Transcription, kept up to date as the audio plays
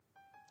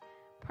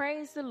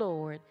Praise the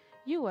Lord.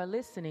 You are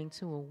listening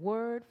to a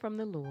word from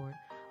the Lord,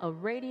 a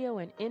radio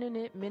and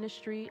internet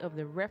ministry of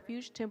the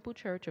Refuge Temple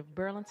Church of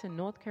Burlington,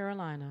 North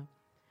Carolina.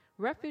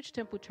 Refuge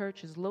Temple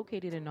Church is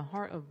located in the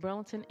heart of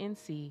Burlington,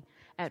 NC,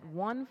 at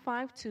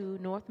 152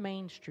 North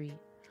Main Street.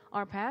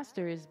 Our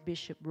pastor is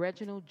Bishop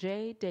Reginald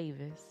J.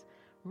 Davis.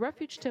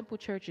 Refuge Temple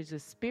Church is a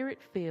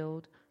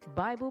spirit-filled,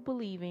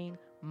 Bible-believing,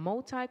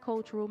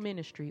 multicultural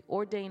ministry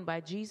ordained by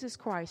Jesus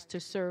Christ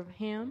to serve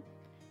Him,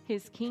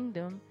 His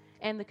kingdom,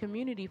 and the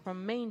community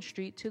from Main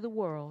Street to the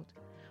world.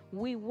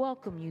 We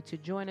welcome you to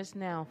join us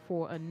now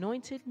for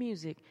anointed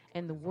music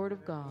and the Word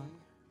of God.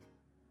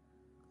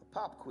 A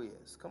pop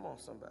quiz. Come on,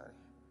 somebody.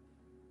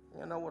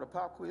 You know what a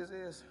pop quiz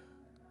is?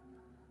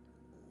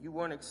 You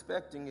weren't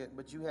expecting it,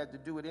 but you had to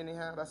do it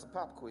anyhow. That's a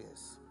pop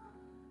quiz.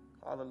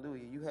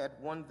 Hallelujah. You had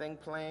one thing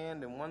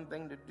planned and one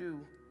thing to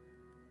do,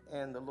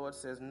 and the Lord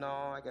says, no,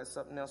 I got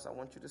something else I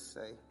want you to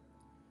say.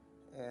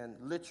 And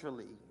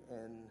literally,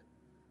 and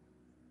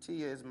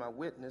Tia is my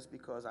witness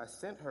because I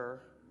sent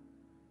her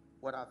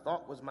what I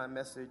thought was my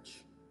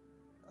message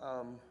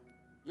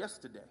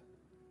yesterday.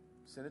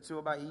 Sent it to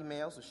her by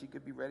email so she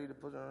could be ready to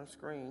put it on her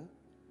screen.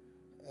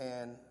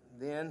 And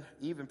then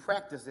even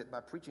practice it by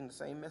preaching the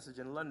same message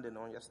in London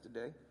on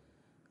yesterday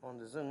on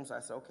the Zoom. So I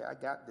said, okay, I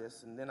got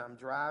this. And then I'm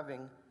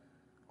driving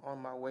on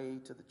my way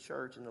to the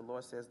church, and the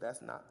Lord says,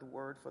 that's not the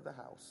word for the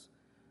house.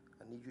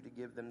 I need you to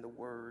give them the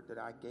word that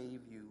I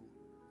gave you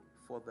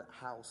for the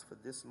house, for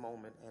this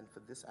moment, and for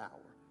this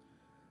hour.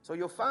 So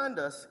you'll find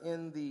us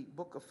in the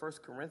book of 1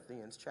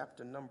 Corinthians,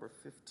 chapter number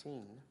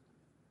 15.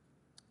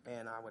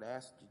 And I would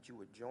ask that you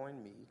would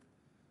join me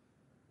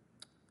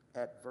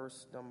at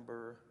verse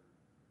number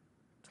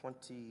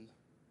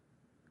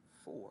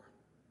 24.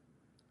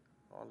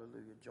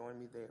 Hallelujah. Join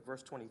me there.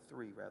 Verse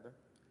 23, rather.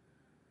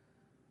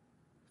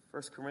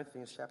 1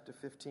 Corinthians chapter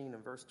 15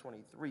 and verse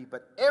 23.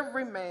 But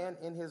every man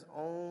in his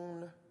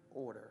own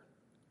order,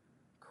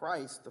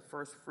 Christ the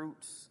first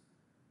fruits,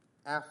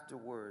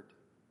 afterward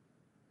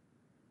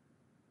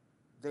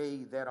they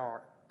that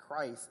are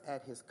Christ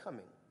at his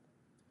coming.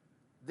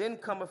 Then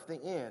cometh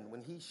the end,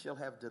 when he shall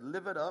have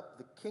delivered up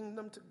the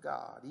kingdom to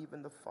God,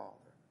 even the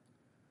Father,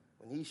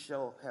 when he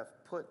shall have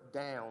put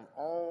down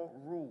all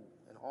rule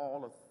and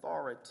all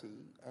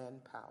authority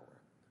and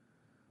power.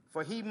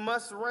 For he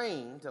must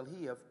reign till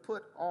he have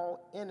put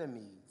all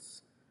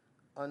enemies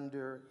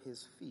under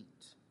his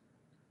feet.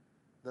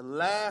 The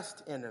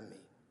last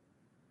enemy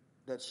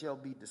that shall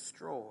be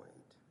destroyed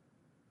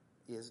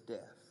is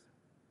death.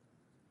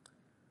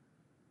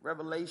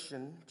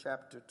 Revelation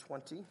chapter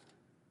 20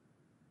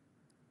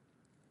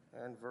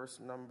 and verse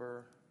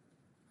number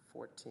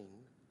 14.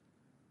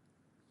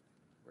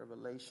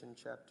 Revelation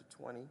chapter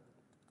 20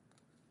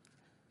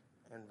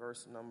 and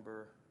verse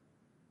number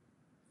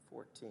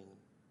 14.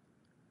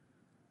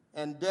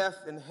 And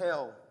death and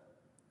hell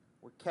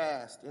were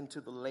cast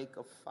into the lake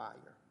of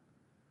fire.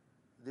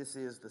 This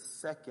is the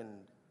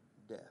second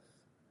death.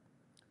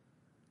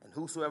 And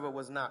whosoever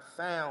was not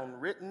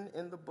found written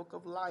in the book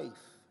of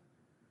life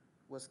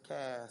was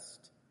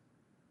cast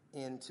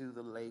into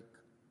the lake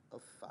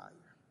of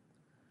fire.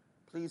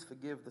 Please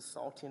forgive the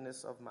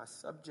saltiness of my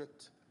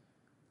subject.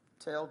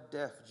 Tell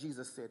death,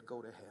 Jesus said,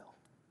 go to hell.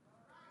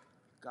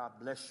 God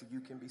bless you. You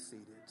can be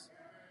seated.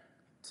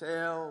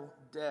 Tell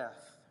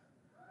death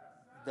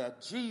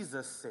that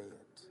Jesus said,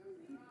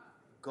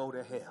 go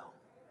to hell.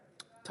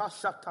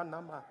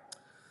 Tashatanama.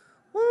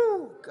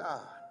 Woo,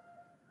 God.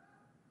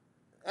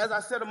 As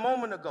I said a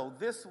moment ago,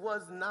 this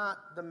was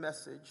not the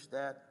message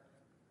that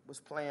was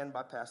planned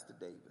by Pastor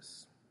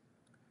Davis,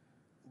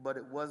 but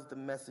it was the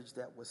message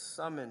that was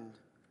summoned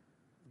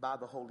by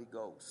the Holy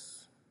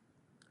Ghost.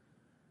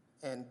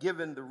 And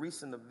given the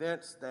recent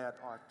events that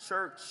our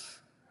church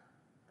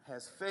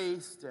has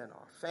faced and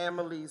our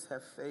families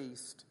have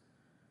faced,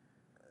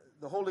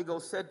 the Holy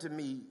Ghost said to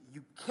me,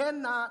 you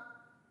cannot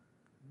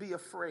be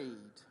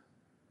afraid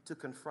to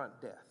confront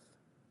death.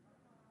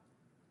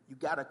 You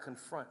got to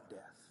confront death.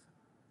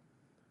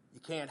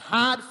 You can't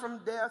hide from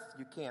death.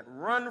 You can't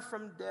run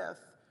from death.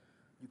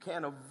 You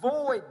can't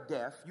avoid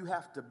death. You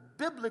have to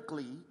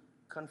biblically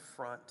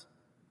confront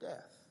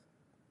death.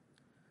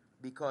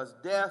 Because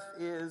death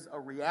is a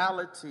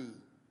reality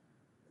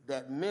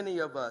that many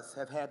of us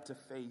have had to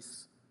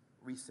face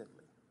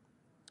recently.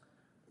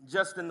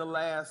 Just in the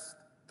last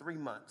 3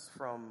 months,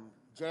 from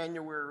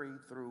January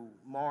through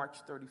March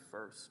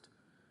 31st,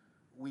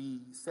 we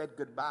said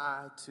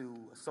goodbye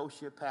to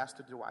Associate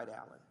Pastor Dwight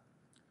Allen.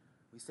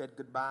 We said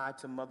goodbye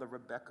to Mother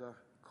Rebecca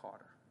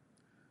Carter.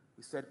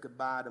 We said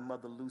goodbye to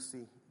Mother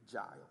Lucy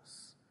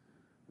Giles.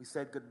 We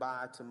said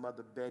goodbye to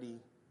Mother Betty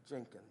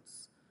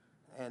Jenkins.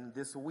 And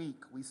this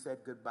week, we said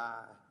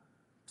goodbye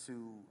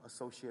to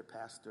Associate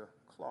Pastor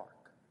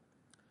Clark.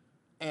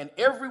 And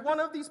every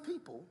one of these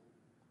people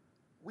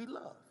we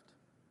loved.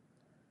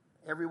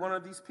 Every one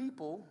of these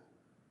people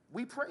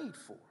we prayed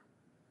for.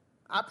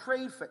 I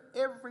prayed for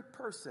every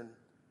person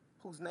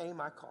whose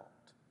name I called.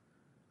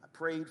 I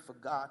prayed for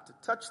God to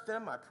touch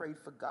them. I prayed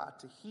for God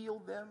to heal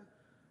them.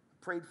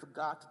 prayed for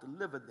God to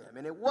deliver them.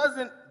 And it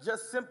wasn't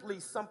just simply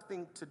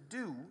something to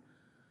do,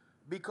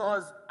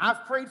 because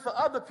I've prayed for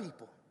other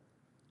people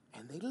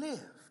and they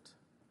lived.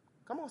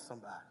 Come on,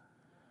 somebody.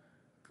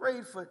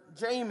 Prayed for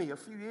Jamie a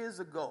few years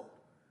ago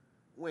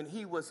when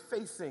he was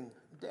facing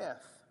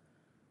death,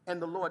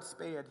 and the Lord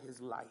spared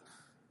his life.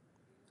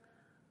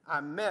 I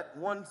met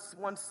one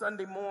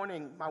Sunday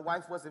morning, my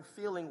wife wasn't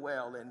feeling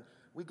well, and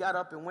we got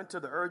up and went to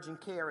the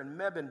urgent care in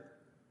Mebane.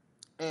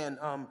 And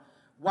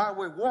while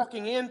we're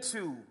walking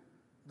into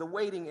the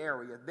waiting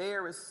area,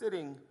 there is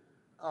sitting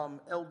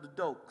Elder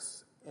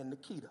Dokes and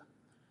Nikita.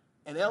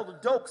 And Elder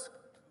Dokes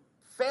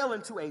fell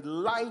into a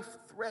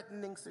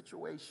life-threatening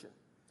situation.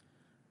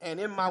 And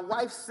in my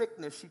wife's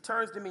sickness, she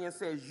turns to me and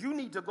says, "You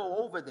need to go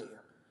over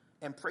there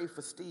and pray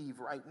for Steve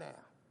right now."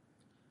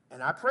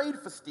 And I prayed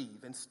for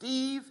Steve, and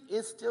Steve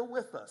is still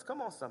with us.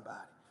 Come on,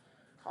 somebody.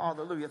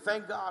 Hallelujah.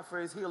 Thank God for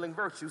his healing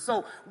virtue.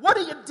 So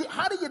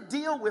how do you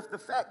deal with the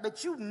fact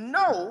that you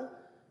know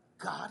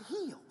God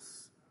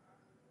heals?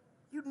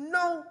 You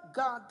know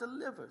God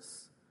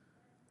delivers.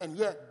 And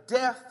yet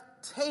death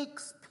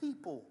takes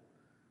people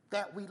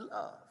that we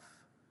love.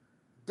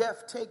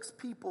 Death takes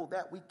people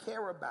that we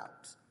care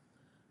about.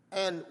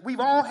 And we've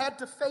all had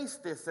to face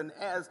this, and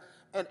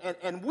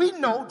we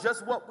know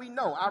just what we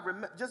know. I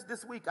remember just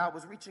this week I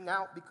was reaching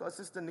out because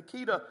Sister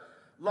Nikita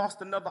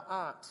lost another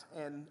aunt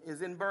and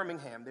is in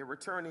Birmingham. They're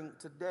returning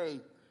today.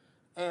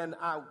 And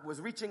I was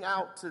reaching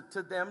out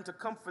to them to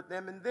comfort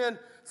them. And then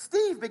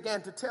Steve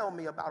began to tell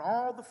me about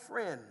all the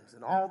friends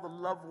and all the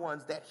loved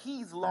ones that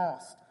he's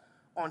lost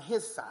on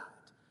his side.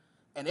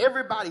 And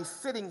everybody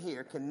sitting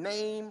here can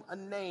name a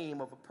name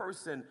of a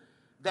person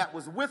that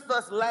was with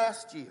us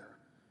last year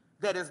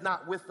that is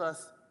not with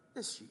us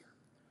this year.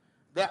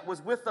 That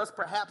was with us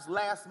perhaps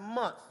last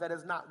month that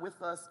is not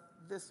with us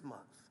this month.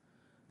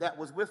 That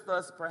was with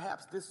us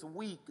perhaps this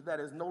week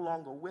that is no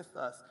longer with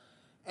us.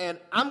 And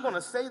I'm going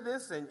to say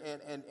this, and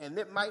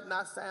it might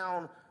not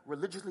sound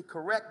religiously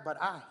correct,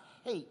 but I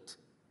hate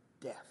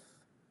death.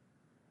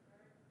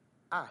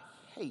 I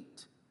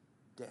hate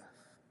death.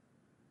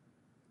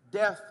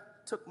 Death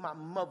took my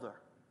mother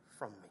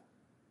from me.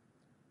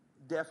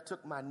 Death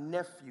took my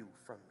nephew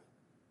from me.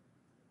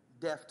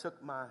 Death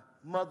took my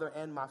mother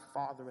and my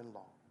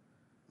father-in-law.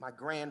 My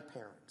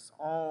grandparents,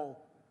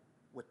 all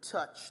were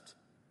touched,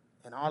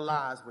 and our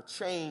lives were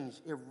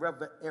changed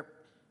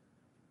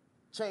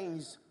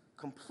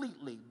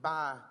completely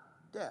by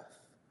death.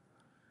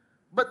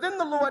 But then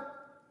the Lord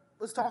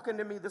was talking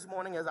to me this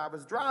morning as I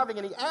was driving,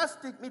 and he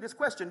asked me this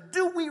question: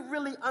 do we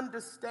really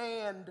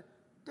understand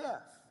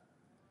death?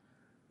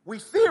 We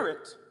fear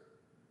it,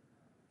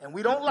 and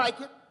we don't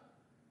like it,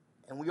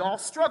 and we all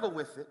struggle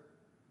with it,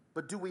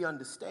 but do we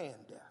understand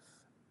death?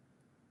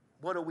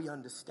 What do we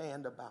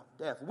understand about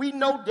death? We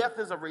know death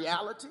is a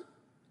reality.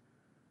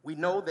 We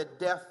know that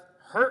death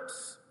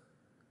hurts,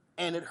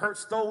 and it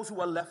hurts those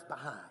who are left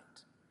behind.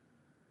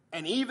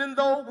 And even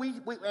though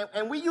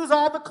we use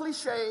all the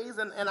cliches,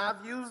 and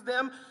I've used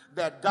them,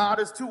 that God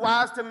is too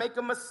wise to make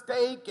a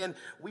mistake, and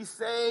we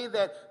say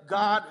that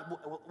God,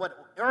 what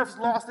earth's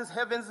lost is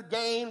heaven's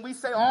gain. We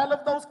say all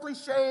of those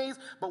cliches,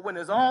 but when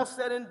it's all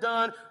said and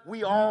done,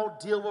 we all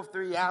deal with the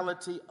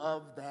reality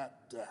of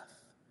that death.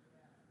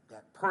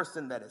 That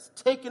person that is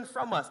taken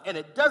from us. And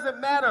it doesn't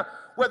matter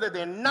whether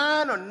they're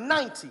 9 or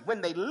 90.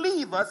 When they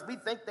leave us, we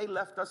think they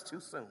left us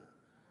too soon.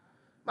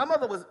 My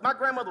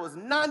grandmother was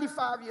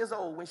 95 years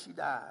old when she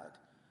died.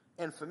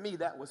 And for me,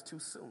 that was too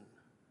soon.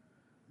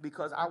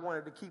 Because I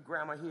wanted to keep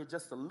grandma here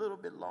just a little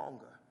bit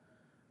longer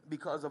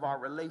because of our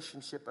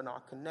relationship and our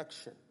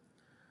connection.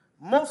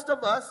 Most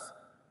of us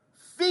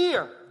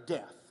fear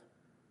death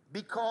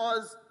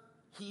because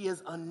he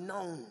is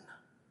unknown.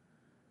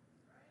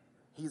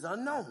 He's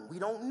unknown. We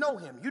don't know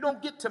him. You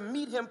don't get to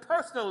meet him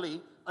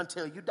personally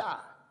until you die.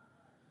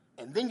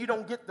 And then you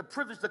don't get the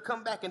privilege to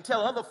come back and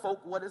tell other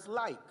folk what it's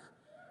like.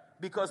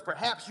 Because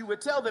perhaps you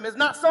would tell them it's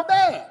not so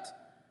bad.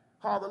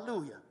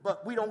 Hallelujah.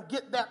 But we don't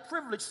get that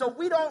privilege, so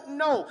we don't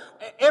know.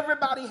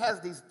 Everybody has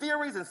these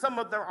theories, and some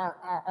of them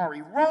are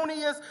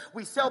erroneous.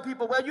 We tell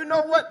people, well, you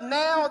know what?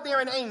 Now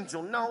they're an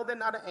angel. No, they're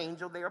not an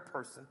angel. They're a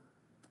person.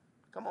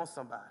 Come on,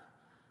 somebody.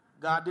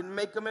 God didn't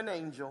make them an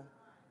angel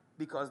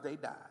because they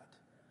died.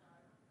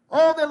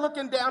 Oh, they're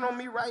looking down on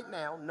me right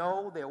now.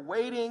 No, they're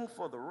waiting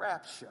for the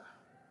rapture.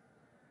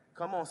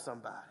 Come on,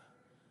 somebody.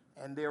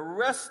 And they're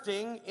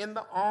resting in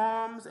the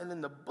arms and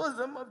in the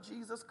bosom of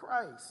Jesus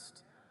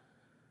Christ.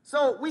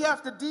 So we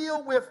have to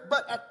deal with,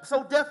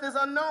 so death is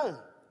unknown.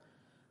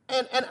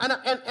 And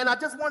I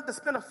just wanted to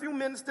spend a few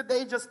minutes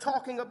today just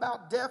talking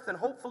about death and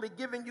hopefully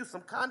giving you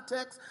some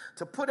context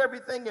to put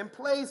everything in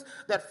place.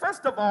 That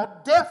first of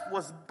all, death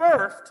was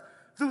birthed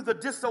through the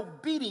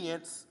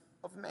disobedience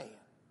of man.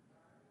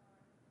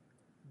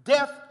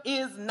 Death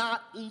is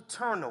not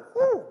eternal.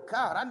 Oh,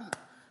 God,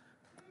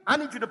 I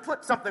need you to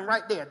put something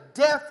right there.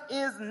 Death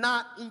is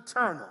not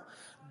eternal.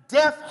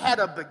 Death had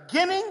a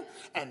beginning,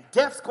 and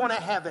death's going to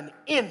have an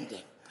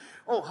ending.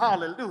 Oh,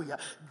 hallelujah.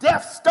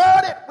 Death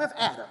started with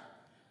Adam,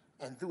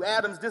 And through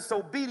Adam's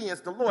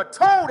disobedience, the Lord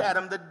told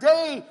Adam, the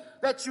day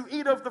that you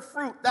eat of the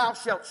fruit, thou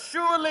shalt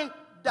surely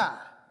die.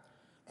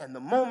 And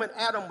the moment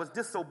Adam was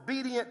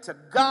disobedient to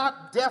God,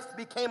 death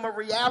became a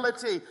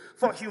reality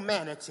for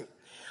humanity.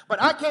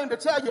 But I came to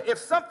tell you, if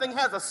something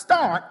has a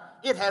start,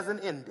 it has an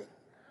ending.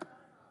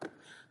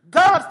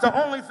 God's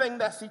the only thing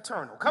that's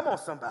eternal. Come on,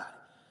 somebody.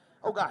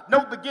 Oh, God,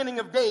 no beginning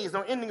of days,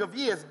 no ending of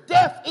years.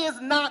 Death is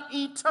not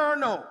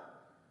eternal.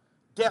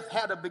 Death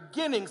had a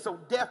beginning, so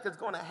death is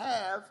going to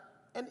have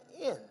an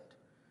end.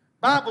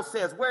 Bible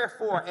says,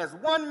 wherefore, as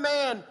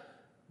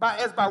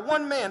by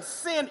one man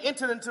sin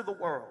entered into the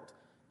world,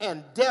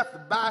 and death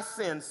by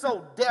sin,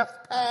 so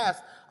death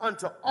passed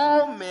unto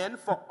all men,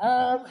 for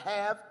all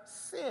have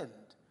sinned.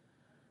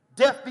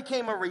 Death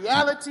became a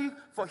reality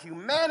for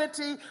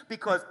humanity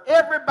because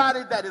everybody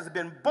that has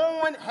been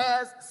born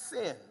has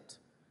sinned.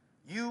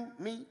 You,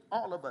 me,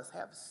 all of us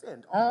have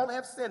sinned. All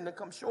have sinned and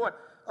come short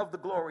of the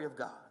glory of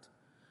God.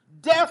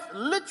 Death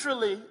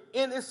literally,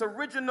 in its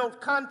original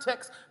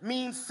context,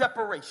 means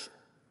separation.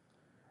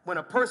 When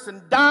a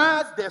person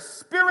dies, their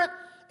spirit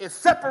is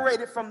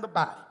separated from the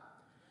body.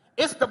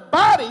 It's the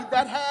body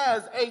that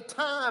has a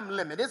time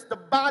limit. It's the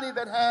body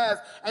that has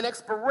an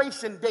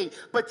expiration date.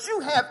 But you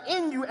have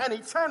in you an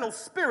eternal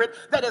spirit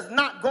that is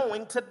not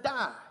going to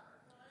die.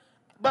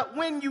 But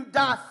when you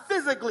die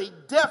physically,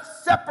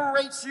 death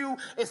separates you.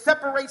 It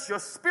separates your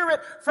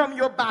spirit from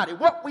your body.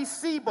 What we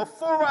see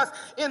before us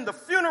in the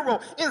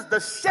funeral is the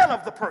shell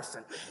of the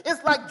person.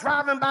 It's like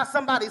driving by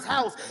somebody's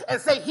house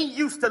and say he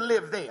used to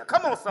live there.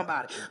 Come on,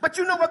 somebody. But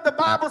you know what the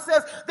Bible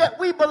says? That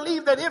we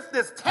believe that if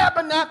this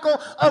tabernacle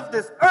of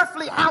this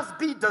earthly house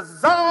be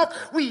dissolved,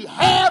 we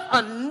have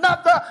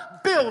another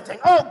building.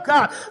 Oh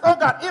God,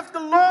 if the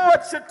Lord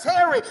should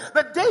tarry,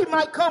 the day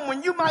might come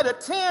when you might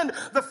attend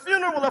the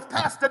funeral of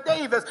Pastor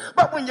Davis.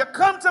 But when you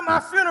come to my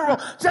funeral,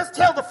 just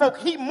tell the folk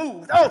he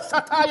moved. Oh,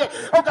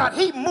 Shataye. Oh God,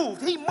 he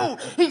moved.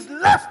 He's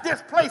left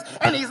this place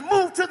and he's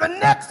moved to the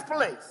next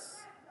place.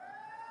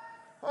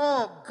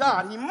 Oh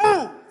God, he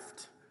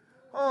moved.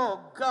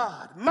 Oh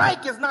God,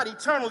 Mike is not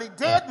eternally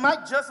dead.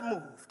 Mike just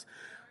moved.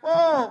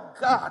 Oh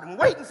God, I'm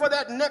waiting for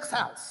that next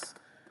house.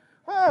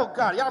 Oh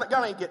God,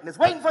 y'all ain't getting this.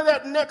 Waiting for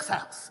that next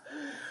house.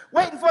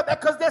 Waiting for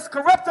that, because this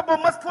corruptible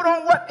must put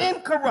on what?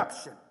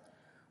 Incorruption.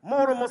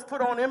 Mortal must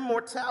put on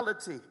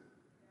immortality.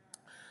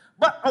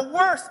 But a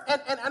worse,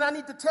 and I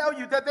need to tell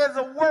you that there's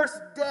a worse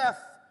death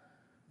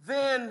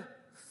than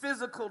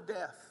physical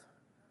death.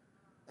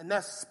 And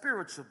that's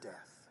spiritual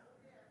death.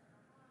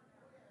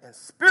 And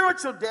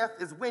spiritual death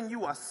is when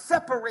you are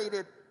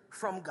separated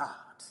from God.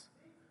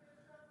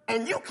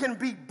 And you can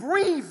be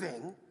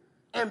breathing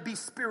and be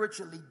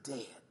spiritually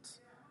dead.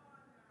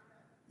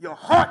 Your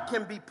heart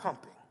can be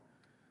pumping.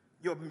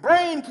 Your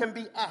brain can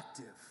be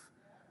active.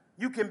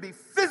 You can be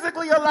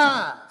physically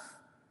alive,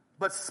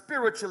 but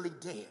spiritually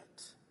dead.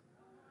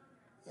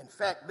 In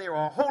fact, there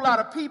are a whole lot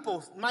of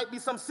people, might be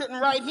some sitting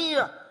right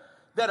here,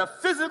 that are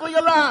physically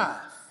alive,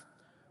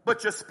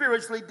 but you're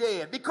spiritually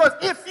dead. Because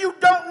if you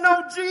don't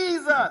know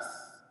Jesus,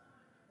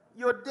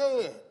 you're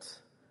dead.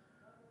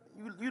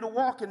 You the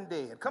walking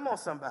dead. Come on,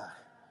 somebody.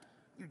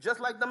 You just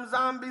like them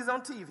zombies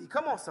on TV.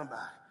 Come on,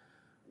 somebody.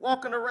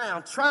 Walking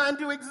around trying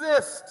to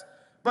exist,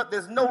 but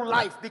there's no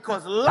life,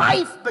 because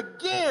life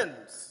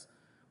begins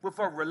with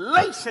a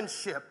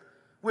relationship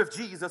with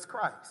Jesus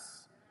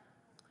Christ.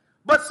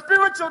 But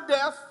spiritual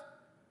death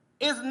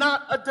is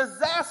not a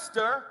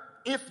disaster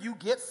if you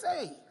get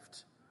saved.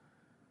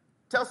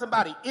 Tell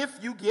somebody, if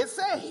you get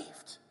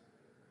saved.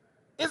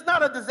 It's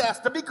not a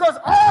disaster, because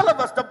all of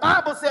us, the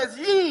Bible says,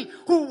 ye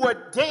who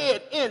were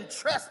dead in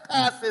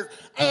trespasses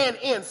and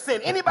in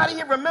sin. Anybody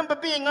here remember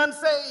being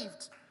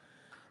unsaved?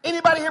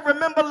 Anybody here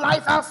remember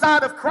life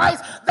outside of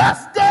Christ?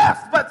 That's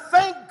death, but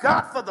thank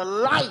God for the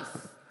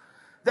life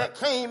that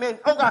came in.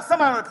 Oh God,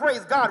 somebody want to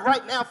praise God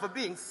right now for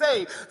being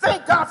saved.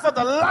 Thank God for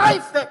the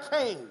life that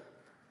came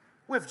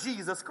with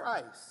Jesus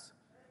Christ.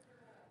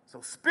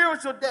 So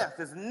spiritual death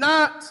is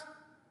not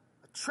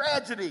a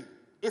tragedy,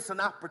 it's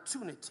an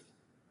opportunity.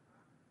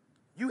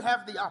 You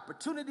have the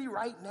opportunity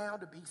right now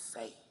to be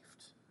saved.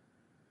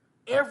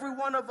 Every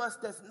one of us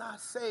that's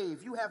not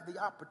saved, you have the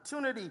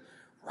opportunity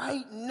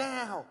right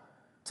now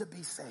to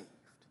be saved.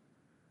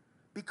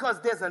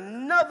 Because there's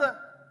another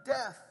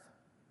death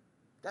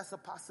that's a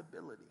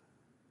possibility.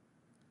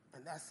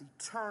 And that's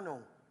eternal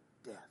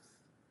death.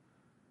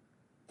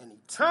 And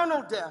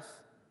eternal death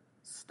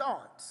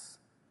starts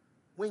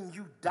when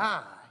you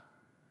die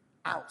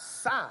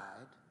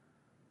outside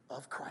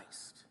of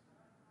Christ.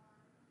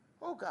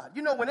 Oh God,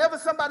 you know, whenever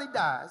somebody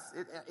dies,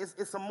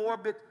 it's a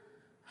morbid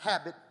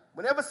habit.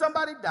 Whenever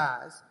somebody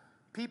dies,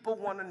 people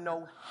want to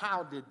know,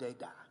 how did they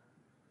die?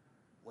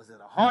 Was it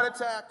a heart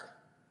attack?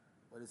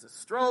 Was it a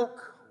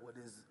stroke?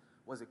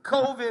 Was it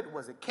COVID?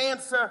 Was it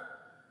cancer?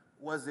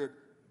 Was it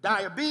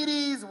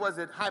diabetes? Was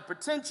it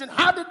hypertension?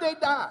 How did they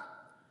die?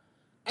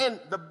 And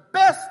the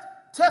best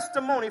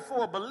testimony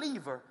for a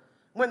believer,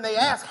 when they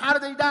ask, how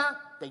did they die?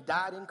 They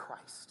died in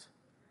Christ.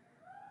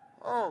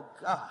 Oh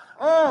God.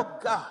 Oh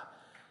God.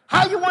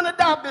 How you want to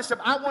die,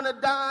 Bishop? I want to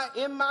die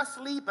in my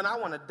sleep, and I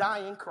want to die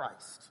in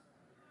Christ.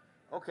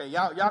 Okay,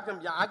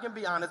 I can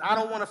be honest. I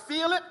don't want to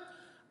feel it.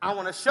 I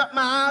want to shut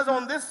my eyes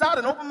on this side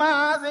and open my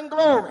eyes in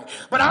glory.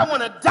 But I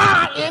want to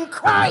die in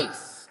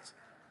Christ.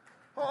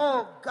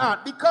 Oh, God,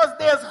 because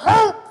there's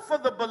hope for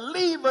the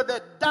believer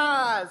that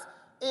dies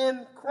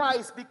in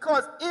Christ.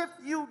 Because if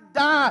you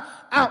die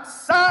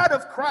outside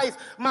of Christ,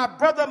 my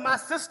brother, my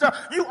sister,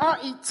 you are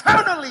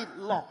eternally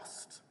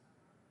lost.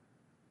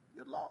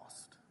 You're lost.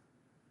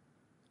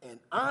 And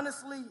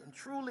honestly and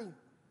truly,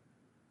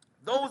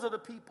 those are the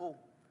people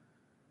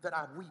that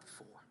I weep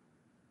for.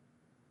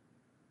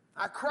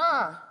 I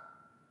cry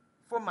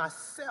for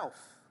myself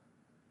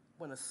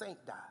when a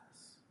saint dies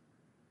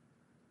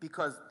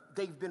because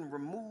they've been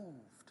removed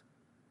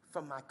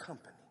from my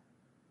company.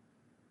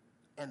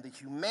 And the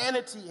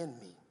humanity in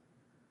me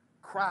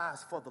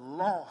cries for the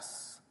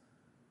loss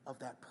of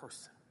that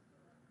person.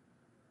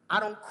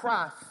 I don't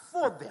cry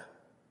for them.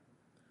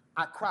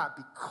 I cry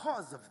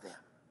because of them.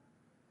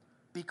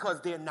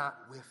 Because they're not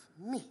with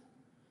me.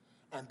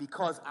 And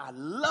because I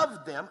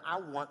love them, I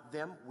want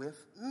them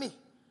with me.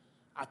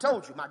 I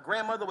told you, my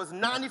grandmother was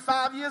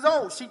 95 years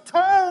old. She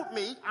told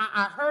me,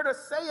 I heard her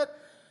say it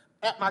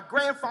at my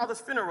grandfather's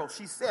funeral.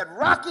 She said,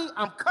 Rocky,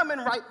 I'm coming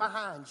right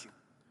behind you.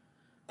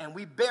 And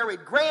we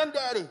buried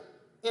Granddaddy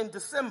in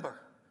December.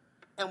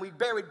 And we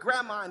buried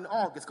Grandma in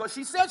August. Because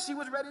she said she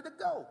was ready to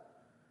go.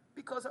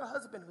 Because her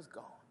husband was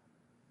gone.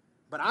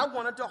 But I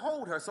wanted to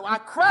hold her, so I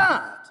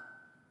cried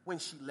when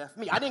she left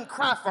me. I didn't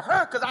cry for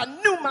her because I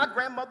knew my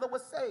grandmother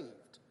was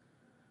saved.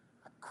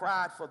 I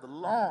cried for the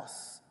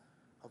loss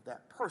of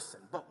that person.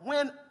 But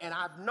and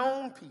I've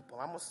known people,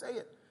 I'm going to say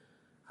it,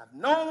 I've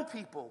known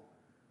people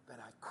that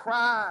I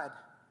cried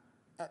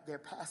at their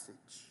passage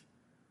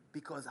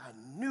because I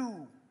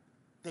knew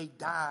they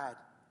died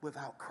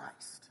without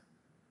Christ.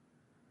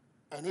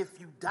 And if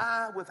you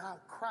die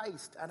without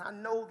Christ, and I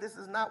know this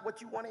is not what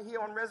you want to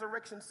hear on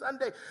Resurrection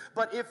Sunday,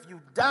 but if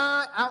you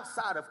die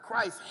outside of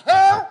Christ,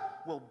 hell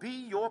will be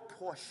your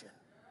portion.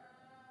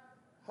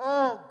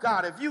 Oh,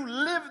 God, if you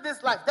live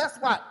this life, that's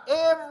why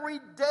every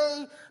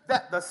day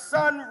that the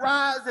sun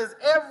rises,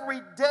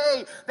 every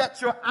day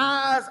that your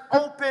eyes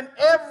open,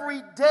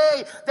 every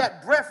day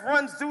that breath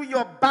runs through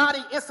your body,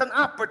 it's an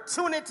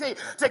opportunity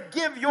to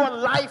give your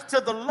life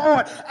to the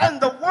Lord. And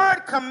the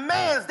word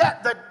commands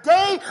that the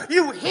day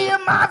you hear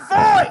my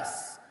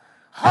voice,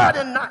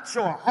 harden not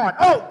your heart.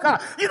 Oh,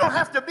 God, you don't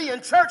have to be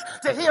in church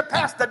to hear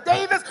Pastor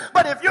Davis,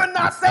 but if you're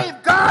not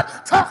saved, God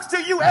talks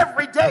to you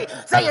every day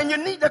saying you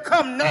need to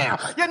come now.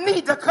 You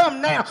need to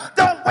come now.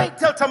 Don't wait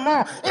till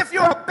tomorrow. If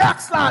you're a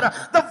backslider,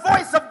 the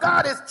voice of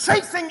God is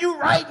chasing you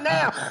right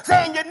now,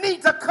 saying you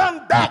need to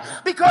come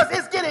back because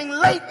it's getting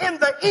late in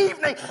the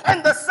evening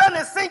and the sun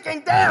is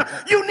sinking down.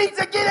 You need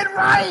to get it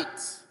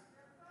right.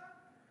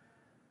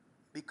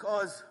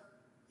 Because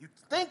you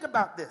think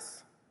about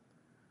this.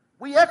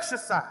 We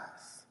exercise.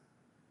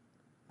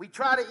 We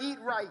try to eat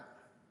right.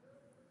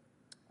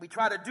 We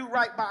try to do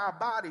right by our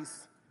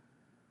bodies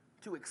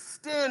to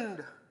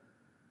extend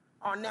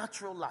our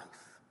natural life.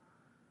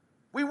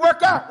 We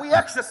work out. We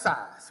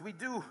exercise.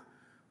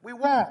 We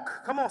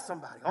walk. Come on,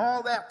 somebody.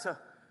 All that to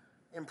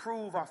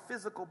improve our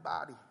physical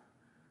body.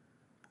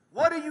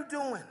 What are you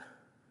doing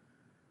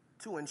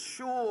to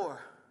ensure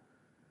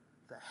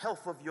the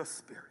health of your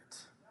spirit?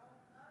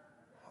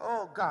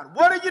 Oh, God.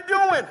 What are you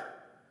doing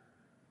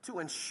to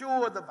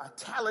ensure the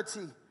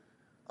vitality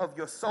of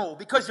your soul?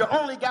 Because you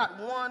only got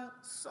one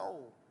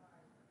soul.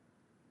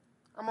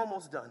 I'm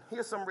almost done.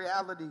 Here's some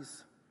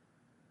realities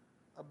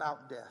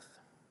about death.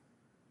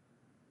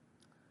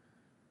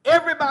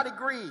 Everybody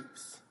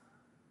grieves,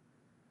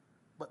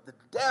 but the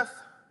death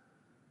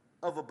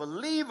of a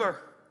believer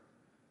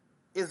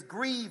is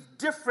grieved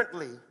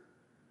differently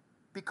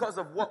because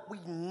of what we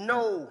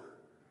know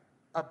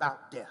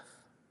about death.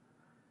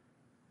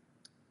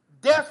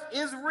 Death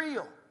is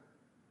real.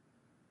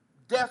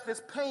 Death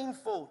is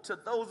painful to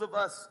those of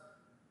us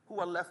who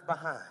are left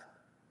behind.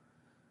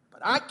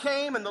 But I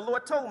came and the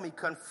Lord told me,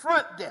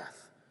 confront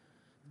death.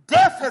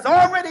 Death has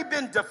already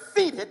been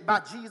defeated by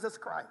Jesus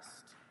Christ.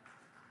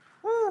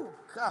 Ooh,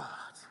 God.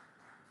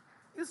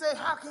 You say,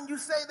 how can you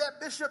say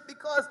that, Bishop?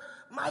 Because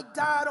Mike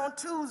died on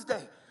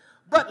Tuesday.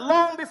 But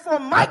long before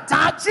Mike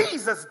died,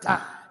 Jesus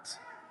died.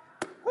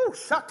 Ooh,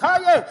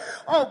 Shataye.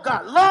 Oh,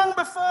 God. Long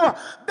before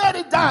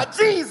Betty died,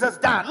 Jesus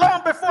died.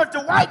 Long before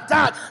Dwight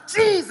died,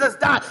 Jesus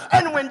died.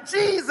 And when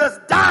Jesus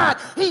died,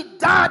 he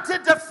died to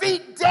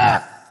defeat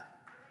death.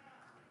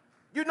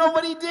 You know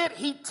what he did?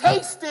 He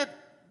tasted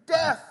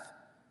death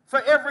for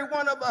every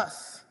one of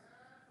us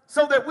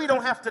so that we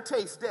don't have to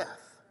taste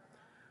death.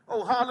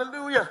 Oh,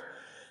 hallelujah.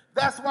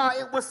 That's why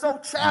it was so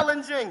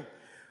challenging,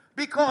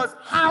 because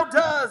how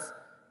does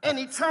an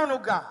eternal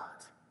God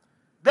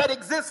that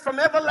exists from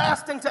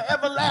everlasting to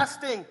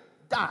everlasting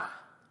die?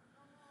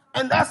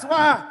 And that's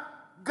why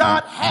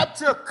God had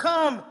to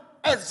come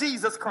as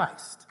Jesus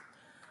Christ,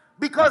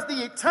 because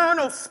the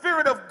eternal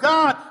Spirit of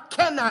God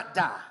cannot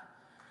die.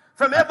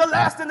 From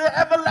everlasting to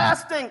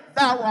everlasting,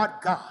 thou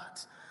art God.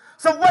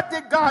 So what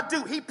did God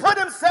do? He put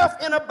himself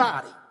in a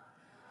body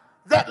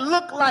that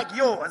looked like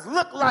yours,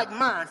 looked like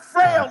mine,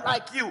 frail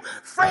like you,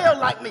 frail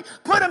like me,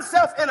 put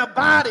himself in a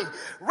body,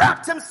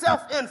 wrapped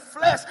himself in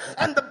flesh,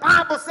 and the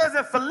Bible says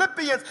in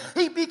Philippians,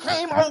 he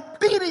became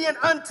obedient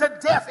unto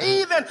death,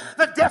 even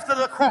the death of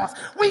the cross.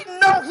 We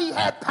know he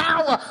had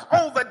power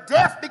over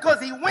death because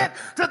he went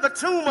to the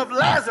tomb of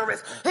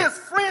Lazarus, his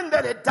friend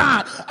that had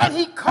died, and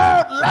he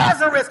called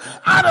Lazarus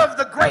out of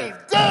the grave,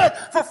 dead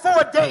for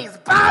 4 days,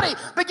 body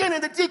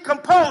beginning to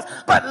decompose,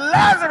 but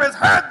Lazarus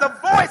heard the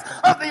voice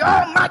of the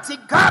Almighty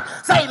God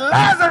say,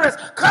 Lazarus,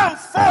 come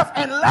forth.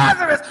 And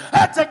Lazarus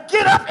had to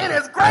get up in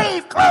his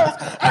grave clothes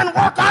and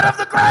walk out of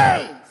the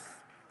grave.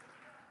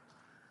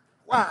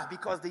 Why?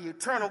 Because the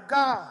eternal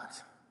God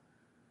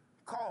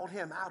called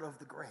him out of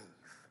the grave.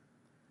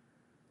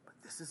 But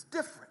this is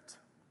different.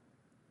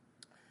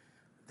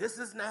 This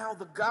is now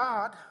the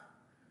God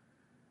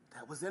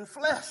that was in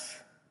flesh,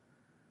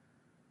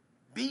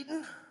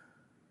 beaten,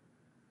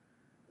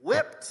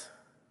 whipped,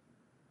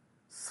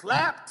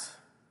 slapped,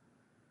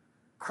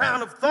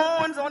 crown of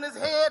thorns on his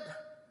head,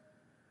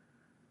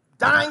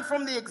 dying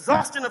from the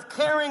exhaustion of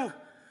carrying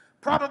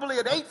probably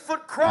an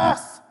 8-foot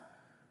cross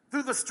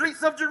through the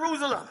streets of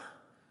Jerusalem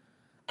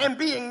and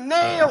being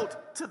nailed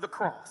to the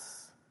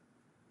cross.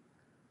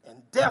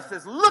 And death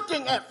is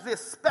looking at this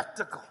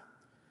spectacle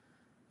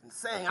and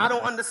saying, I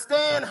don't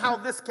understand how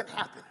this can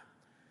happen.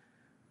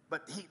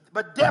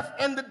 But death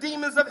and the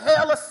demons of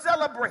hell are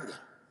celebrating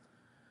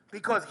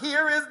because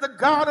here is the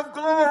God of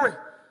glory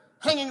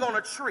hanging on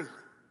a tree.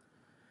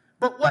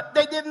 But what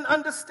they didn't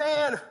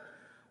understand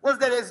was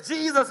that as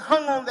Jesus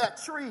hung on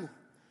that tree,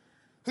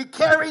 he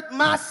carried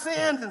my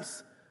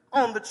sins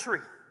on the tree.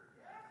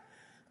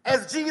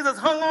 As Jesus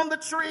hung on the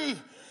tree,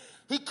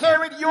 he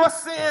carried your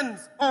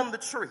sins on the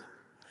tree.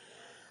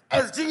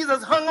 As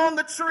Jesus hung on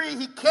the tree,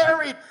 he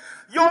carried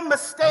your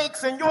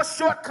mistakes and your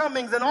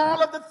shortcomings and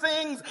all of the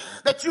things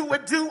that you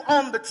would do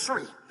on the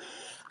tree.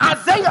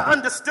 Isaiah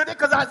understood it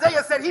because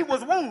Isaiah said he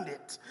was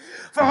wounded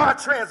for our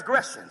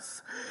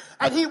transgressions,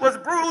 and he was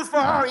bruised for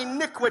our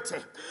iniquity.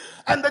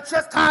 And the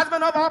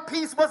chastisement of our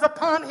peace was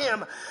upon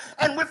him,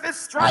 and with his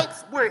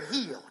stripes we're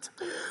healed.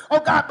 Oh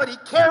God, but he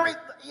carried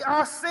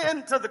our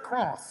sin to the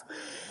cross,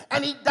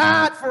 and he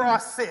died for our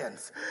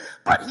sins.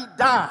 But he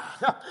died.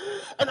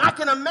 And I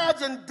can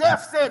imagine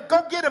death said,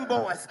 go get him,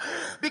 boys,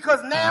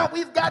 because now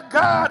we've got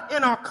God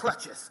in our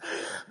clutches.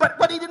 But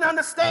what he didn't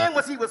understand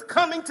was he was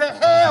coming to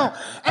hell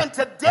and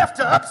to death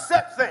to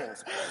upset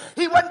things.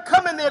 He wasn't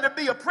coming there to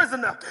be a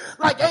prisoner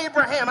like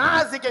Abraham,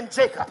 Isaac, and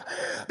Jacob,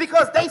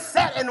 because they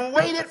sat and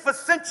waited for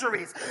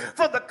centuries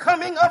for the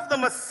coming of the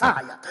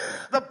Messiah.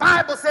 The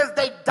Bible says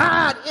they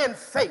died in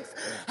faith,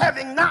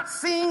 having not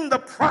seen the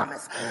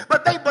promise,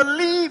 but they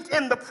believed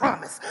in the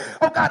promise.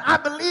 Oh God, I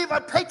believe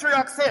a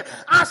patriarch said,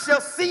 I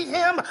shall see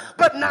him,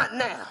 but not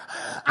now.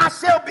 I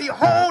shall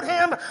behold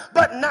him,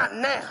 but not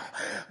now.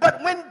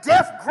 But when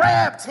death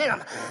grabbed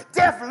him,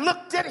 death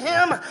looked at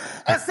him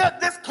and said,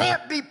 this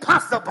can't be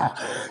possible.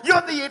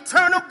 You're the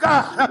eternal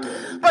God.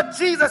 But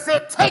Jesus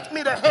said, take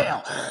me to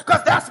hell,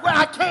 because that's where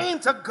I came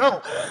to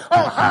go.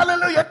 Oh,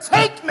 hallelujah.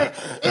 Take me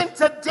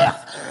into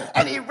death.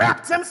 And he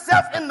wrapped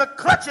himself in the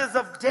clutches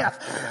of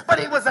death. But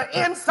it was an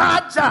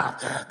inside job.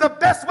 The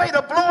best way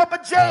to blow up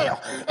a jail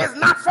is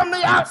not from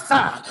the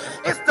outside.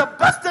 It's to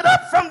bust it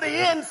up from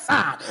the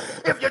inside.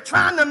 If you're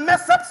trying to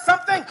mess up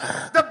something,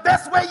 the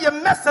best way you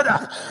mess it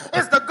up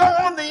is to go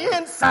on the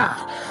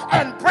inside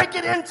and break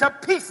it into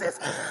pieces.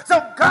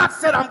 So God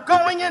said, I'm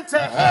going into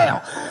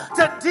hell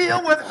to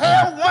deal with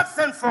hell once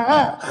and for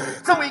all.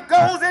 So he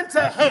goes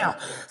into hell,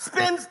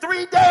 spends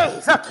 3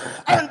 days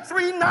and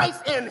 3 nights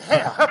in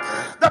hell.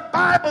 The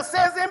Bible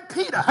says in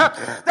Peter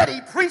that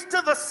he preached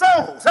to the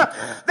souls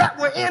that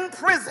were in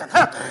prison,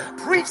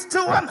 preached to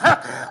them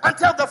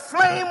until the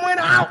flame went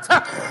out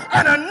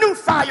and a new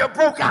fire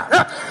broke out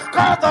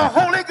called the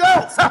Holy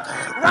Ghost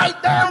right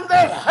down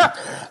there.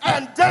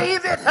 And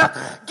David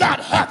got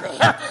happy.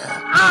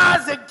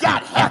 Isaac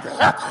got happy.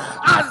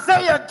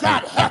 Isaiah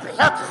got happy.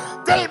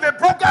 David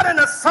broke out in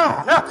a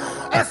song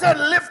and said,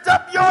 lift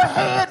up your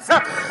heads,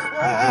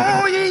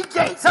 O ye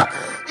gates,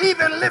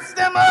 even lift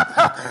them up,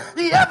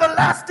 the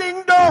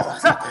everlasting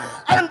doors,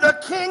 and the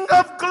King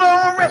of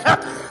glory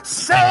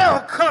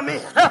shall come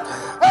in.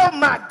 Oh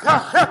my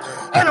God.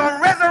 And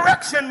on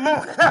resurrection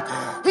morning,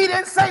 he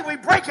didn't say we're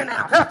breaking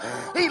out.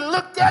 He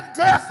looked at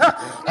death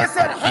and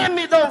said, hand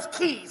me those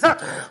keys.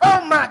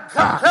 Oh my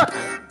God.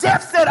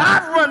 Death said,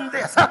 I've run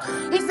this.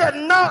 He said,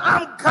 no,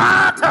 I'm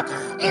God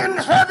in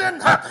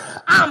heaven.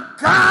 I'm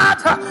God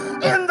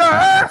in the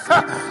earth.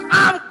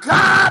 I'm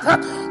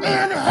God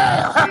in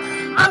hell.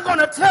 I'm going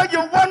to tell you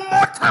one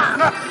more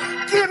time.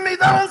 Give me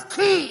those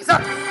keys.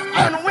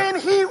 And when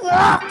he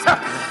walked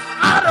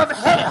out of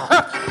hell,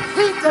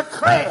 he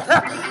declared,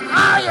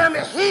 I am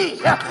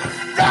he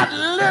that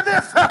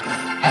liveth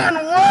and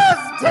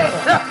was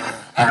dead.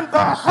 And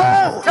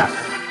behold,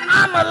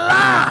 I'm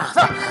alive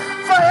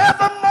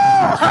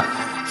forevermore.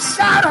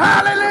 Shout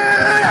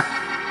hallelujah.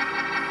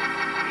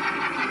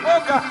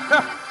 Oh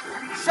God.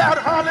 Shout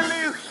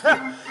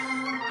hallelujah.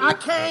 I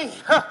came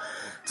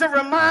to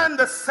remind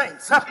the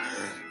saints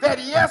that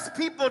yes,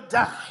 people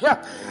die,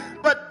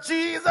 but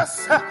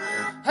Jesus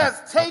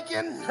has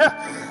taken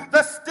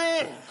the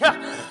sting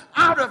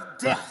out of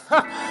death.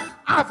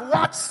 I've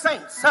watched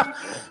saints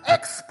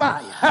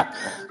expire.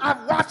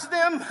 I've watched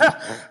them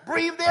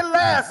breathe their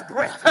last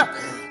breath.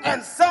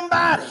 And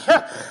somebody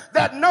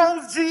that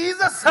knows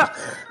Jesus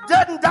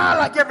doesn't die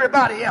like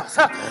everybody else.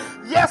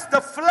 Yes, the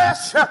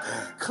flesh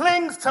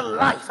clings to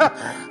life,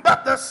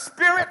 but the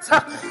spirit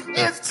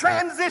is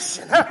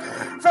transition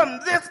from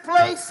this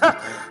place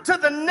to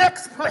the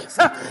next place.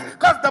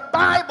 Because the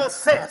Bible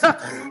says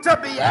to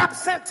be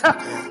absent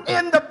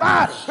in the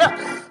body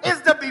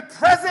is to be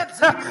present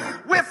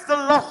with the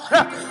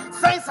Lord.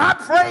 Saints, I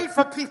pray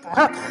for people.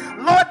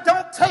 Lord,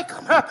 don't take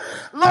them.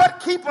 Lord,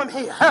 keep them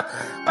here.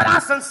 But I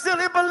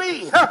sincerely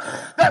believe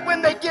that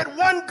when they get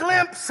one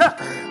glimpse of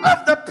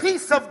the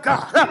peace of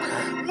God,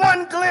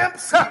 one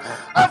glimpse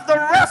of the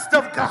rest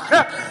of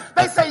God,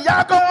 they say,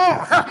 y'all go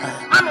on.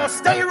 I'm going to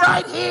stay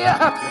right here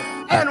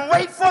and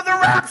wait for the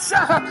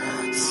rapture.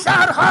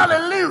 Shout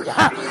hallelujah.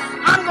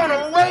 I'm going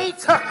to wait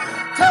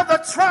till the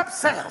trump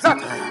sounds.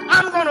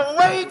 I'm going to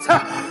wait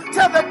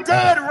till the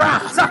dead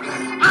rise.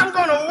 I'm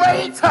going to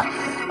wait.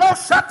 Oh,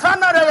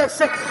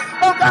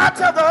 oh God,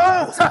 till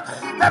those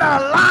that are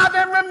alive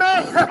and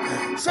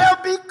remain shall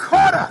be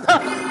caught up.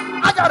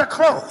 I got to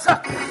close.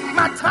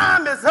 My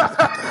time is up.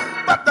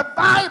 But the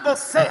Bible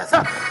says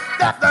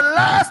that the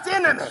last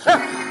enemy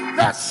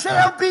that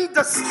shall be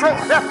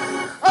destroyed,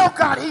 oh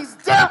God, he's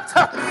dealt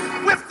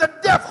with the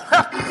devil.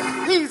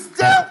 He's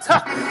dealt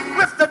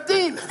with the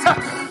demons.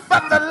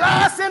 But the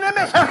last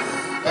enemy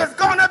is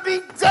going to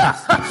be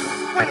death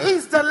when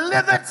he's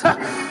delivered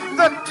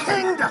the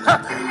kingdom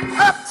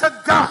up to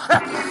God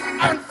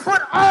and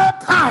put all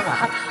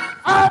power,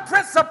 all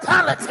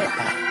principality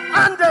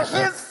under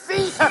his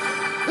feet.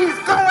 He's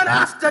going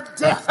after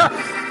death.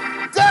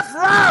 Death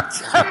robbed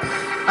you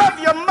of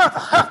your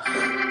mother.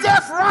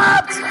 Death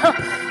robbed you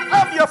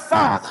of your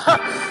father.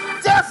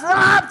 Death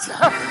robbed you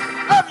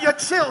of your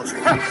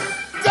children.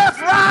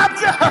 Death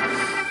robbed you,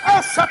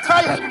 oh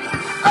Shataya,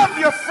 of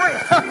your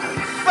friend.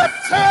 But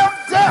tell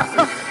death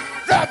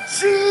that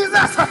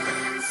Jesus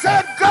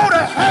said go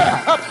to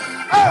hell.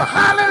 Oh,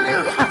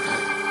 hallelujah.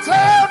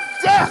 Tell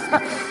death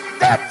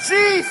that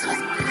Jesus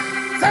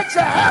said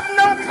you have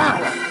no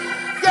power.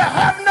 You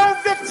have no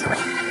victory.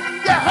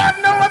 You have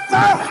no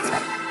authority.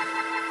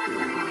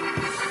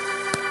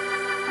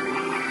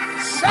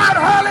 Shout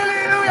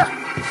hallelujah.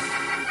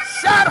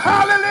 Shout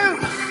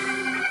hallelujah.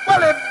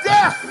 Well, if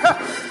death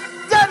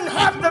doesn't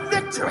have the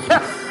victory,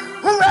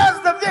 who has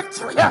the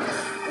victory?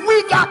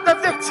 We got the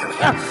victory.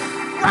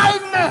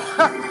 Right now,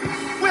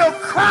 we'll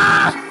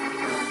cry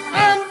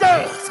and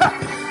dance.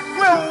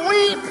 We'll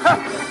weep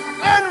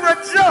and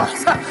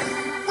rejoice.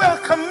 We'll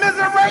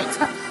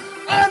commiserate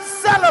and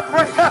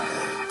celebrate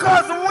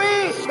because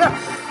we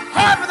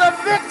have the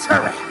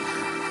victory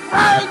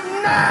right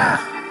now.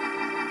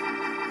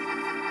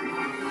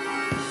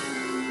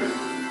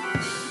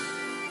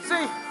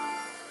 See,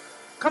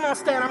 come on,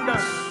 stand, I'm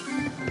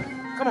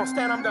done. Come on,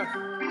 stand, I'm done.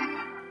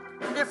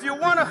 If you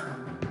want to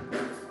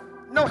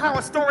know how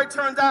a story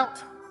turns out,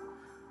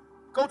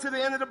 go to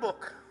the end of the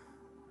book.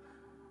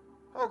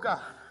 Oh,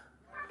 God.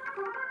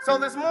 So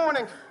this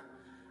morning,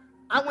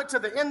 I went to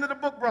the end of the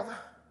book, brother,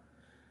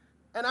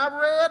 and I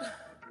read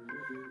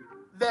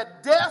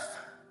that death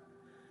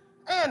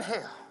and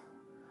hell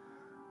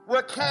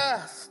were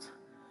cast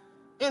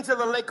into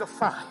the lake of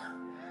fire.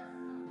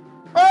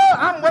 Oh,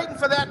 I'm waiting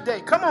for that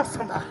day. Come on,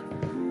 somebody.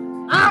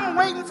 I'm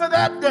waiting for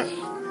that day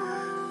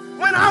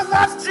when I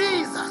watch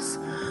Jesus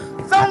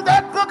throw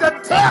that book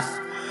of death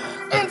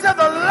into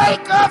the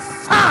lake of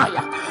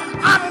fire.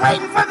 I'm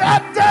waiting for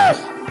that day.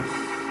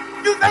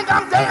 You think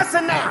I'm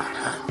dancing now?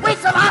 Wait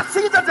till I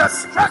see the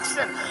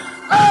destruction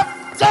of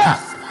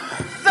death,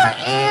 the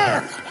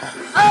end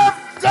of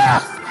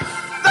death,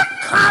 the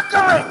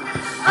conquering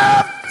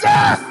of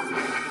death.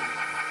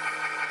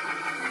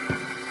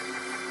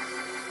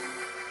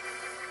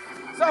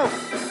 So,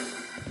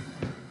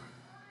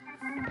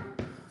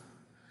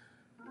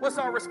 what's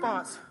our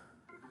response?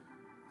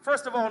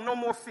 First of all, no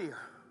more fear.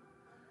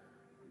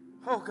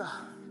 Oh, God.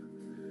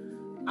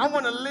 I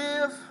want to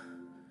live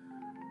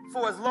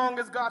for as long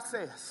as God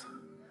says,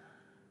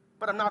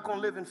 but I'm not going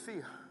to live in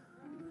fear.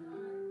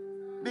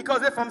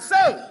 Because if I'm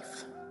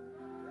saved,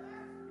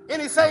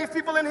 any saved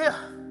people in here?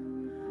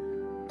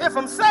 If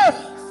I'm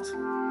saved,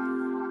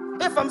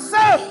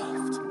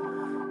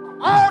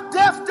 all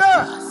death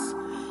does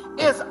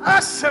is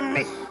usher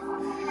me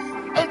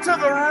into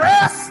the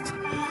rest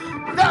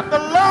that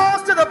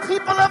belongs to the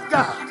people of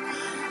God.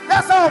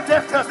 That's all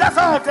death does. That's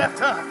all death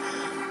does.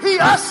 He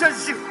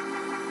ushers you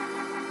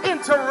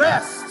into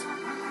rest.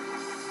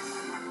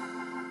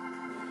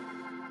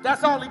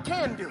 That's all he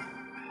can do.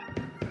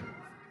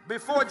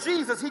 Before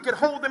Jesus, he could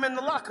hold them in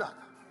the lockup.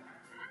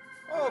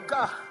 Oh,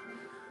 God.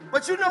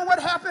 But you know what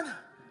happened?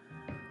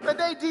 The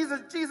day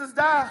Jesus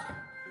died,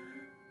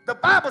 the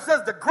Bible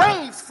says the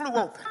graves flew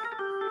open.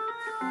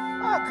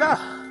 Oh, God.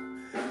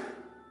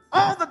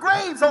 All the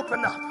graves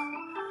opened up.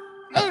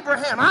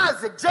 Abraham,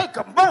 Isaac,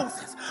 Jacob,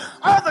 Moses,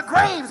 all the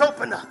graves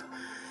opened up.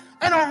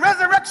 And on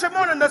resurrection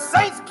morning, the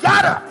saints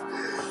got up.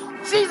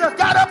 Jesus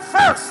got up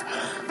first,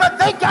 but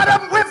they got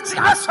up with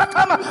Jesus.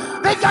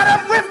 They got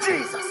up with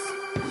Jesus.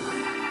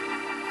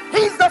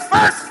 He's the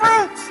first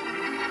fruits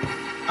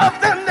of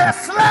them that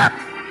slept.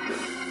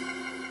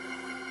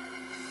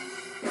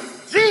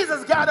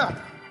 Jesus got up,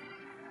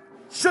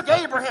 shook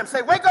Abraham,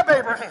 say, wake up,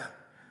 Abraham.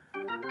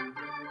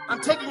 I'm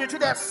taking you to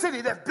that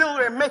city that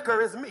builder and maker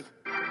is me.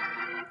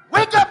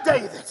 Wake up,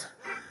 David.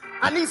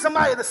 I need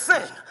somebody to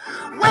sing.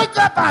 Wake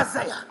up,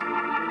 Isaiah.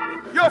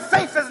 Your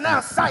faith is now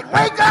sight.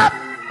 Wake up.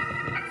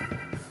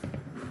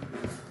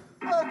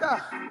 Oh,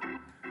 God.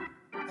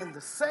 In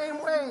the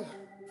same way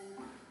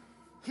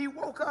he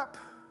woke up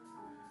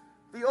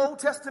the Old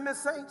Testament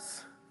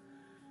saints,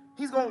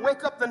 he's going to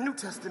wake up the New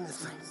Testament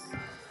saints.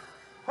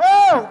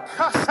 Oh,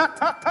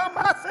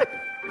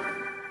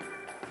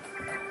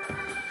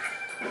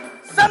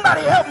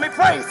 somebody help me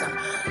praise him.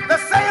 The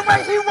same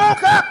way he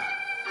woke up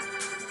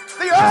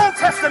the Old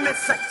Testament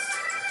saints,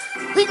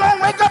 he going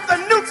to wake up the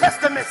New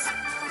Testament saints.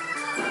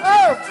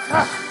 Oh,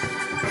 God.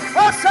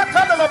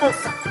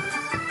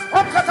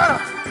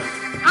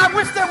 I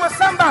wish there was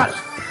somebody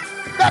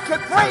that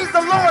could praise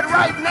the Lord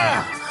right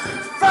now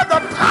for the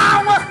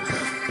power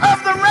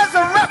of the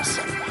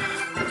resurrection.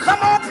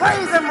 Come on,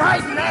 praise him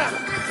right now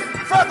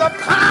for the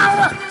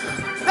power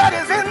that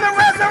is in the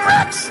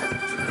resurrection.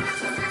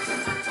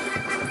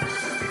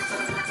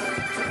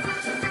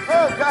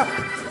 Oh, God.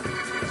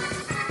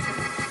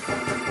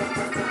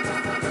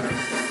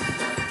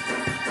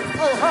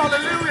 Oh,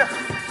 hallelujah.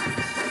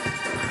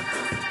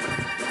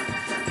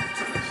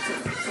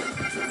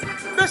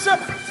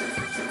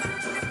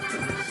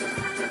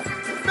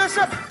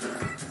 Bishop,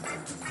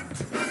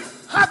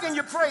 how can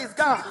you praise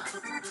God?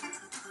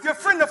 Your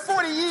friend of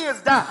 40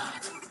 years died.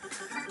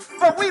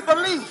 But we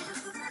believe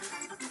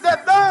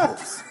that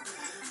those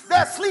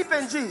that sleep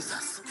in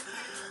Jesus,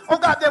 oh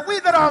God, that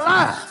we that are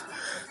alive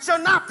shall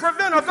not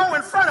prevent or go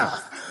in front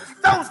of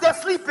those that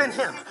sleep in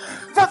him.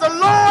 For the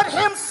Lord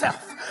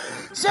himself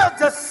shall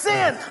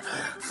descend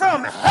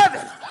from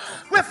heaven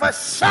with a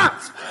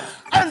shout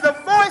and the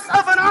voice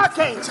of an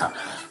archangel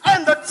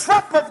and the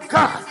trump of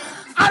God.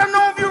 I don't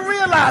know if you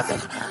realize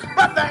it,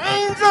 but the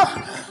angel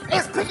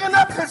is picking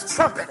up his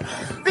trumpet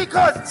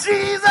because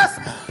Jesus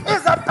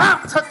is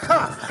about to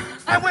come.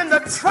 And when the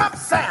trump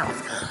sounds,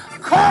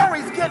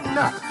 Corey's getting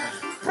up,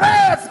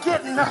 Brad's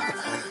getting up.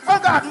 Oh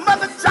God,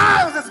 Mother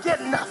Giles is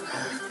getting up.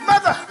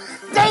 Mother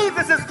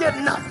Davis is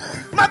getting up.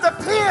 Mother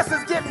Pierce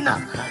is getting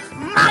up.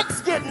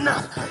 Mike's getting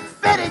up.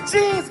 Betty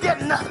Jean's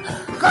getting up.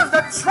 Because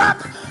the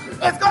trump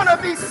is going to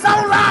be so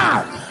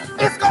loud,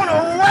 it's going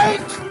to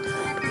wake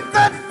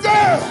the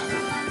dead.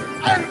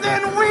 And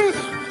then we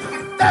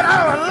that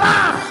are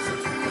alive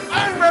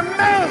and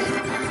remain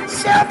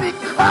shall be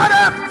caught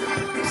up,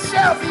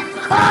 shall be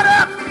caught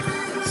up,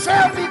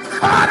 shall be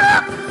caught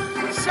up,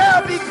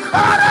 shall be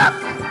caught up.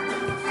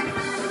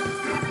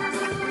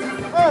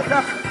 Oh,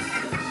 God.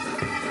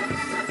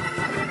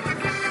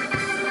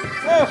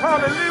 Oh,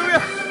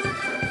 hallelujah.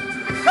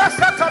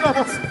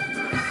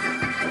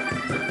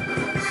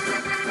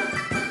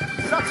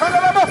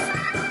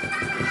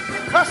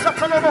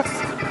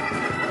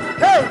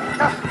 Hey,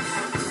 God.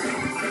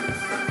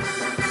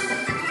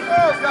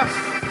 Oh, God.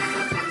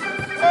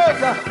 Oh,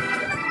 God.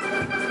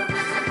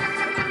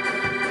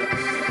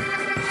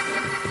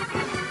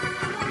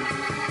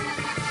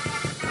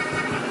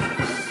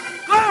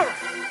 Glory.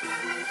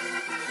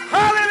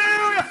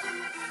 Hallelujah.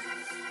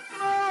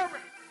 Glory. I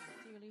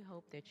sincerely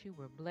hope that you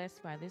were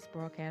blessed by this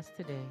broadcast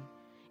today.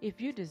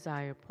 If you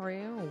desire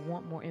prayer or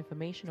want more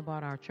information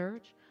about our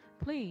church,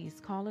 please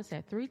call us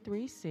at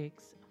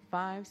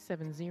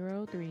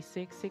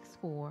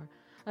 336-570-3664.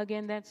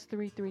 Again, that's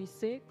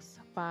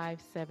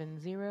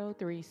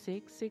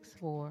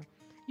 336-570-3664.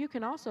 You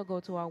can also go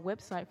to our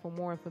website for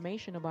more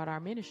information about our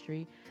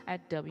ministry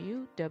at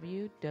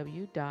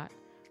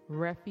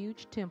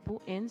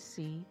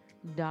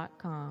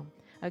www.refugetemple.nc.com.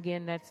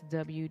 Again, that's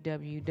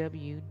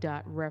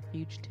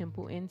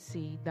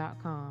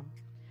www.refugetemple.nc.com.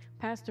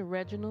 Pastor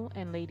Reginald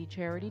and Lady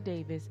Charity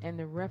Davis and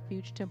the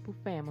Refuge Temple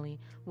family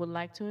would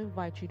like to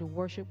invite you to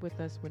worship with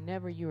us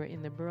whenever you are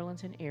in the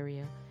Burlington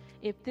area.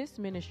 If this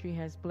ministry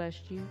has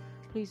blessed you,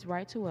 please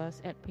write to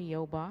us at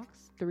P.O.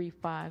 Box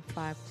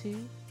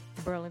 3552,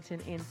 Burlington,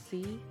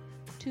 NC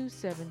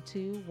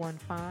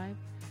 27215.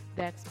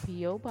 That's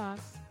P.O.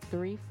 Box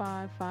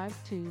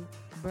 3552,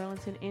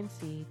 Burlington,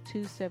 NC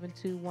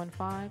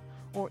 27215,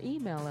 or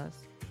email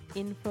us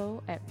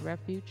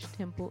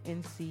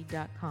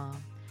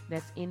info@refugetemple.nc.com.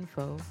 That's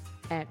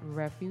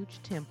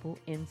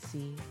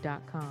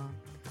info@refugetemple.nc.com.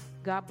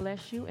 God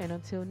bless you, and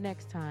until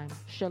next time,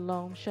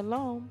 shalom,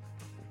 shalom.